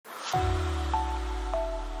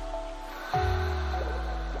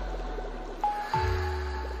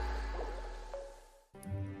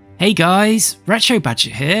Hey guys, Retro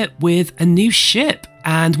Badger here with a new ship,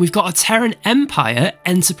 and we've got a Terran Empire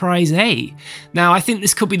Enterprise A. Now I think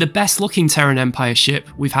this could be the best looking Terran Empire ship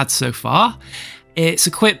we've had so far. It's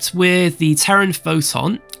equipped with the Terran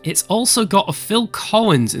Photon, it's also got a Phil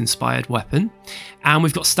Collins inspired weapon, and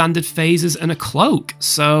we've got standard phasers and a cloak,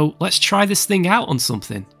 so let's try this thing out on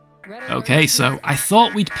something. Okay, so I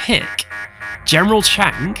thought we'd pick General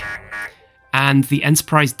Chang and the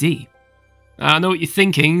Enterprise D. I know what you're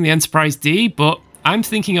thinking, the Enterprise D, but I'm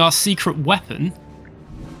thinking our secret weapon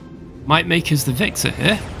might make us the victor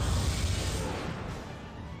here.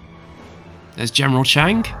 There's General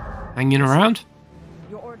Chang hanging around.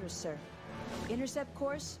 Your orders, sir. Intercept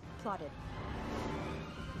course plotted.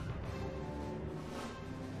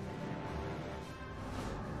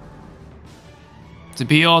 To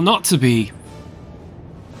be or not to be?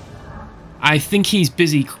 I think he's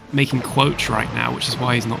busy making quotes right now, which is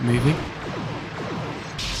why he's not moving.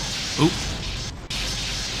 Oh.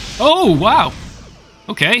 Oh, wow.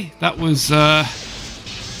 Okay, that was a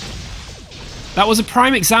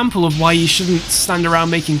prime example of why you shouldn't stand around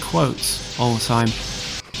making quotes all the time.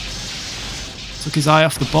 Took his eye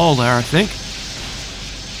off the ball there, I think.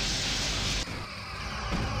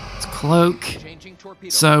 It's cloak.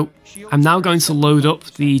 So, I'm now going to load up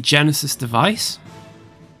the Genesis device.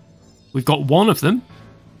 We've got one of them.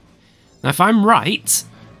 Now, if I'm right,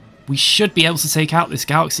 we should be able to take out this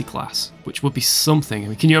Galaxy class, which would be something. I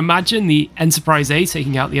mean, can you imagine the Enterprise A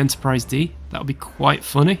taking out the Enterprise D? That would be quite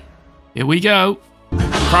funny. Here we go.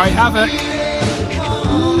 Cry havoc.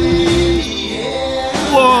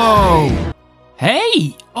 Whoa!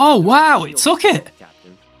 Hey! Oh wow, it took it!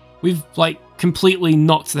 We've like completely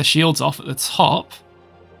knocked their shields off at the top.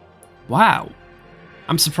 Wow.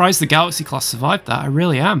 I'm surprised the Galaxy class survived that, I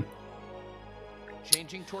really am.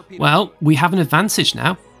 Well, we have an advantage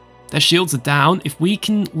now. Their shields are down. If we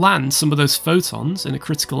can land some of those photons in a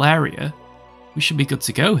critical area, we should be good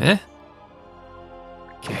to go here.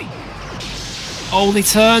 Okay. Oh, they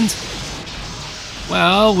turned.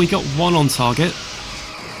 Well, we got one on target.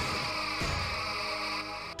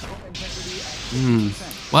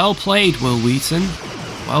 Well played, Will Wheaton.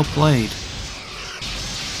 Well played.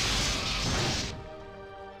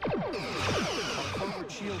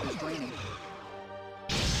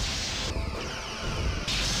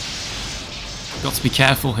 Got to be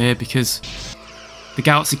careful here because the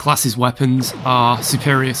Galaxy class's weapons are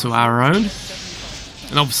superior to our own,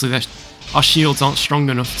 and obviously our shields aren't strong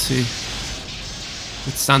enough to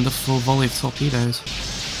withstand a full volley of torpedoes.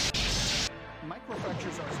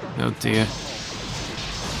 Oh dear.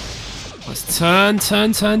 Let's turn.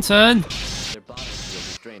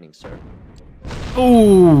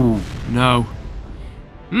 Oh no.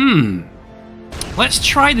 Let's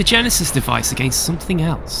try the Genesis device against something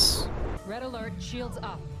else. Red alert, shields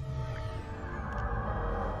up.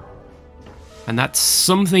 And that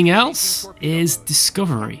something else is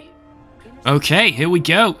Discovery. Okay, here we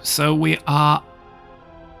go. So we are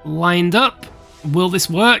lined up. Will this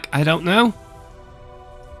work? I don't know.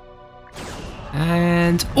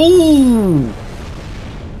 And ooh!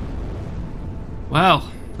 Well,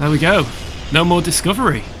 there we go. No more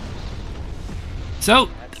Discovery. So,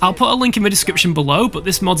 I'll put a link in the description below, but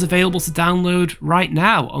this mod's available to download right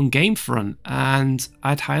now on Gamefront, and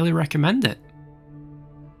I'd highly recommend it.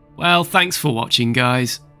 Well, thanks for watching,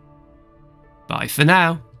 guys. Bye for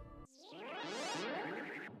now.